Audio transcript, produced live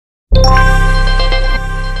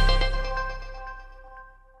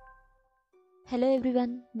Hello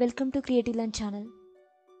everyone, welcome to Creative Learn channel.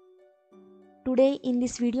 Today in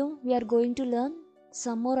this video we are going to learn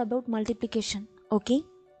some more about multiplication. Okay,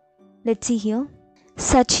 let's see here.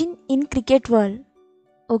 Sachin in cricket world.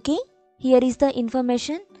 Okay, here is the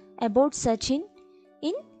information about Sachin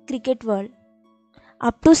in cricket world.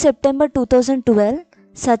 Up to September 2012,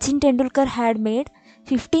 Sachin Tendulkar had made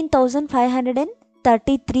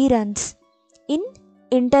 15,533 runs in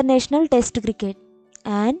international test cricket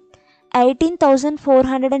and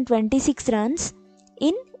 18,426 runs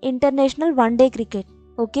in international one day cricket.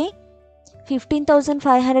 Okay,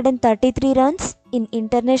 15,533 runs in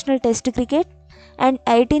international test cricket and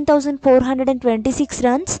 18,426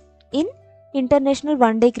 runs in international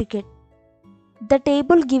one day cricket. The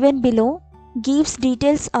table given below gives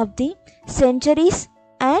details of the centuries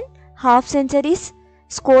and half centuries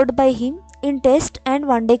scored by him in test and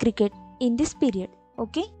one day cricket in this period.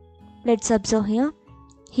 Okay, let's observe here.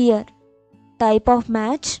 Here type of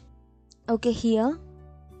match. Okay, here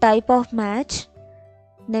type of match,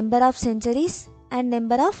 number of centuries and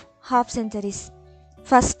number of half centuries.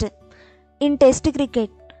 First, in test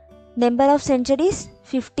cricket, number of centuries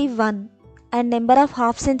 51 and number of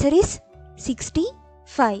half centuries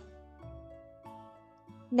 65.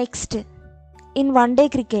 Next, in one day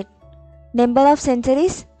cricket, number of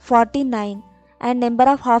centuries 49 and number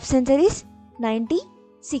of half centuries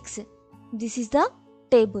 96. This is the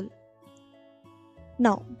table.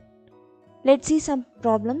 Now, let's see some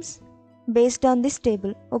problems based on this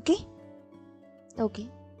table. Okay.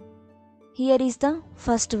 Here is the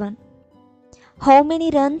first one. How many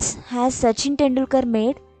runs has Sachin Tendulkar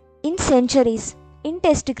made in centuries in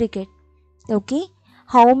test cricket? Okay.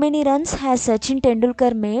 How many runs has Sachin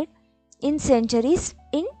Tendulkar made in centuries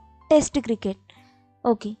in test cricket?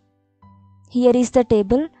 Okay. Here is the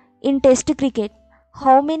table. In test cricket,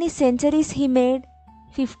 how many centuries he made?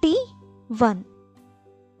 51.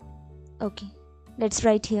 Okay, let's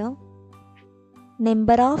write here.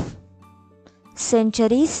 Number of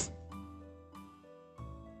centuries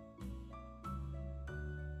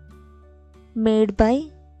made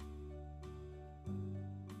by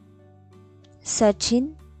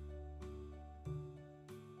Sachin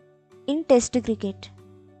in test cricket.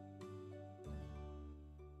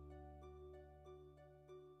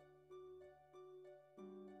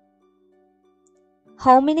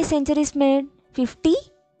 How many centuries made?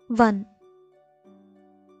 51.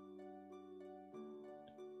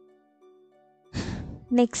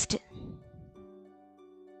 Next,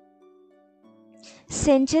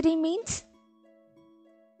 century means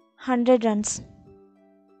 100 runs.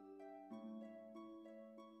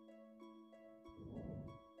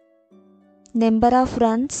 Number of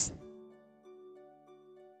runs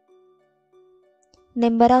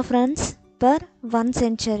per one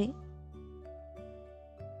century.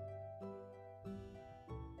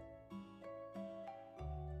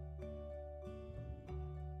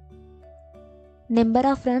 Number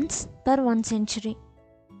of runs per one century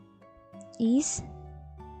is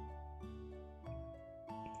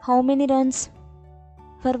how many runs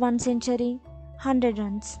for one century? 100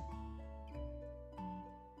 runs.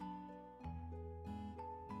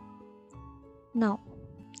 Now,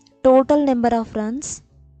 total number of runs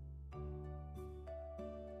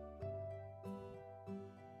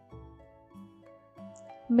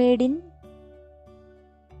made in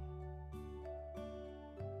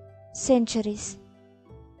centuries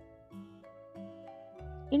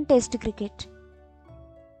in test cricket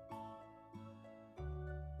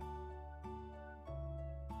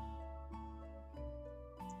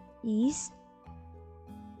is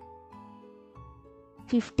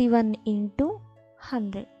 51 into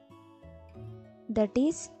 100, that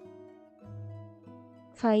is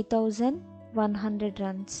 5,100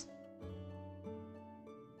 runs.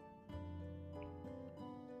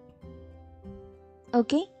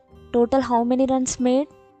 Okay, total how many runs made?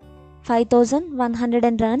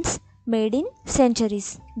 5,100 runs made in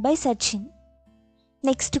centuries by Sachin.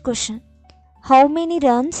 Next question. How many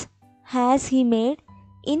runs has he made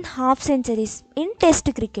in half centuries in test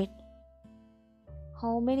cricket?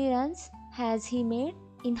 How many runs has he made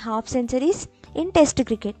in half centuries in test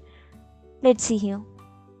cricket? Let's see here.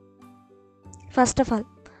 First of all,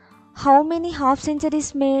 how many half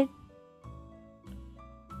centuries made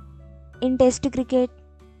in test cricket?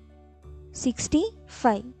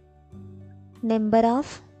 65. Number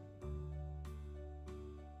of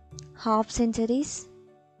half centuries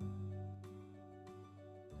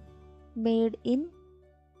made in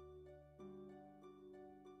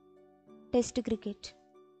test cricket.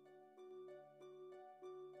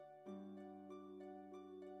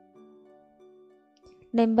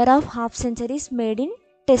 Number of half centuries made in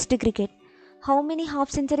test cricket. How many half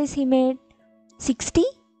centuries he made?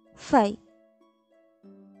 65.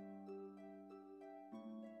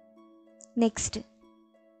 Next,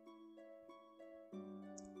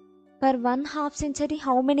 per one half century,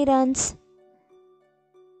 how many runs?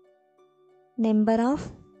 Number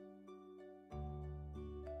of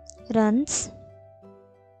runs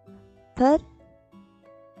per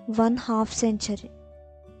one half century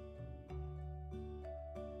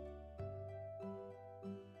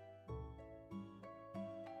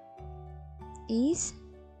is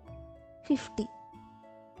 50.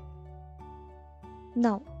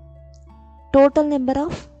 Now, total number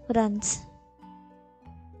of runs.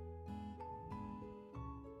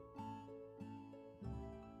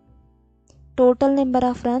 Total number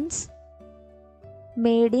of runs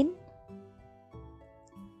made in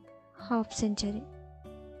half century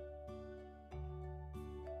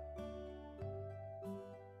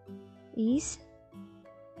is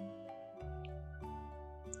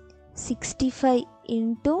 65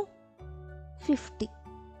 into 50.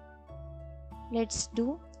 Let's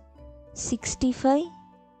do 65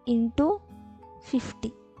 into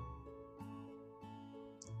 50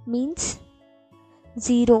 means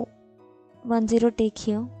 0, 1 0 take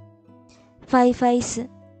here, 5 5s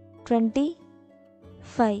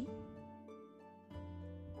 25,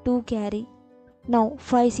 2 carry. Now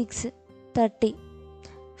 5 6 30,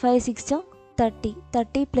 5 6 30,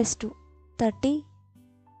 30 plus 2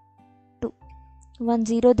 32, 1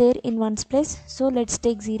 0 there in ones place, so let's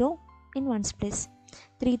take 0 in ones place.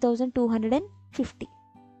 3250.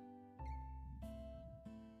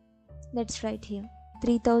 Let's write here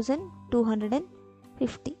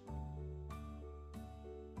 3250.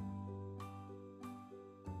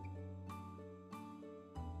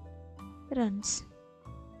 Runs.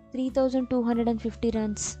 3250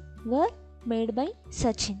 runs were made by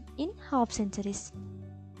Sachin in half centuries.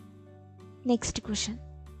 Next question.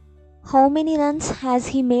 How many runs has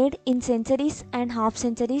he made in centuries and half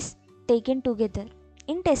centuries taken together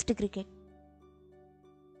in Test cricket?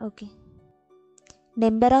 Okay.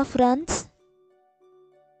 Number of runs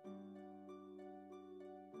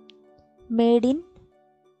made in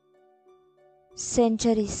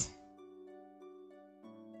centuries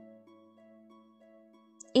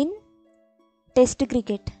in Test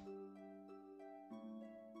cricket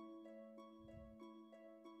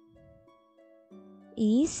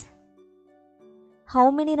is, how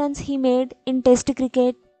many runs he made in Test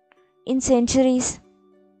cricket in centuries?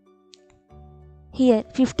 Here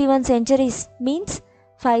 51 centuries means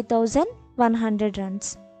 5100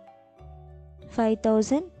 runs.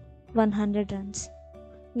 5100 runs.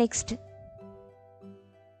 Next,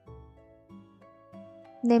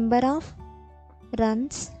 number of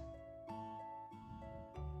runs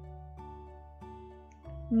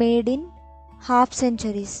made in half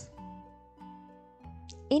centuries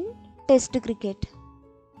in Test cricket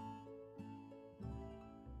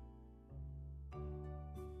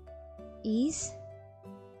is,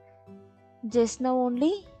 just now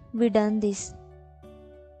only we done this.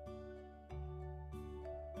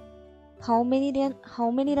 How many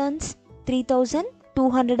runs?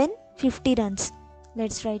 3250 runs.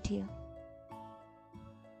 Let's write here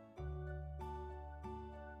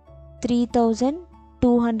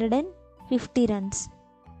 3250 runs.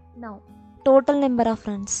 Now total number of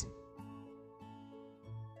runs.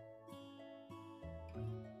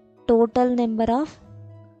 Total number of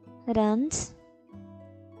runs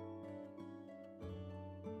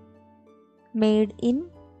made in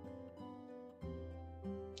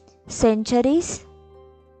centuries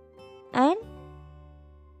and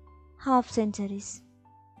half centuries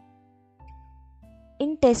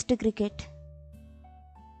in Test cricket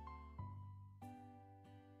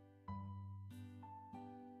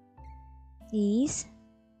is,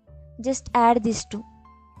 just add these two.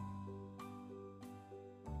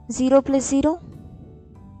 0 plus 0,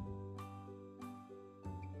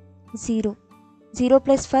 0. 0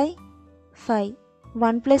 plus 5, 5.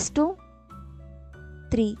 1 plus 2,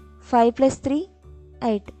 3. 5 plus 3,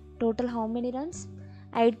 8. Total how many runs?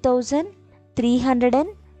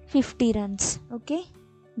 8350 runs. Okay,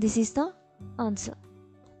 this is the answer.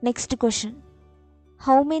 Next question.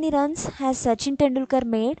 How many runs has Sachin Tendulkar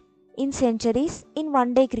made in centuries in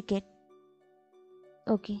one-day cricket?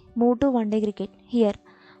 Okay, move to one-day cricket. Here,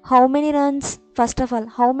 how many runs? First of all,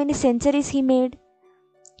 how many centuries he made?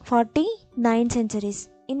 49 centuries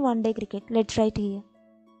in one-day cricket. Let's write here.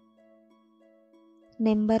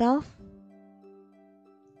 Number of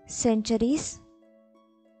centuries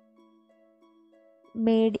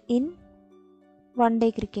made in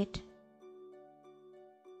one-day cricket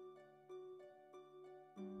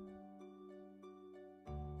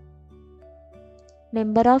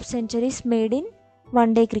Number of centuries made in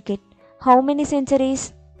one day cricket. How many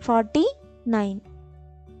centuries? 49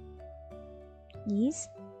 is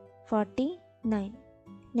 49.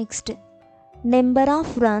 Next, number of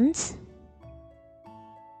runs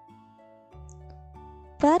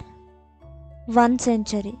per one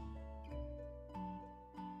century.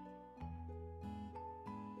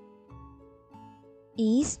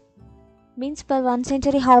 Is means per one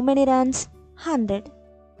century how many runs? 100.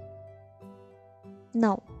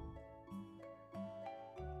 Now,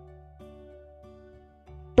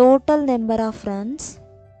 total number of runs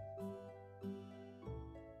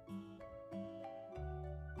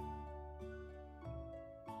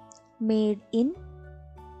made in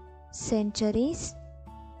centuries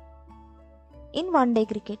in one day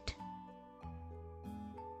cricket.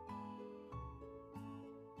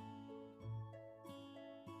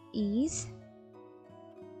 Is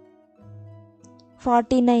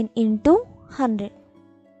 49 into 100.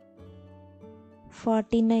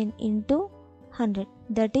 49 into 100,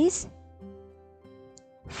 that is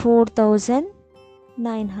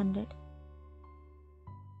 4,900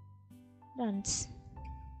 runs.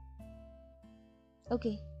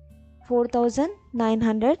 Okay,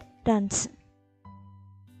 4,900 runs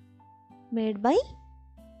made by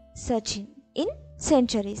Sachin in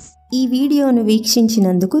centuries. ఈ వీడియోను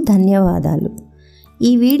వీక్షించినందుకు ధన్యవాదాలు.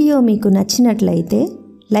 ఈ video మీకు నచ్చినట్లయితే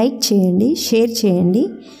like చేయండి, share చేయండి.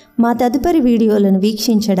 మా తదుపరి వీడియోలను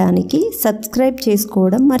వీక్షించడానికి సబ్స్క్రైబ్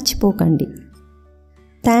చేసుకోవడం మర్చిపోకండి.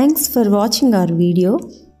 Thanks for watching our video.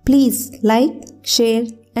 Please like, share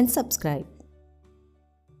and subscribe.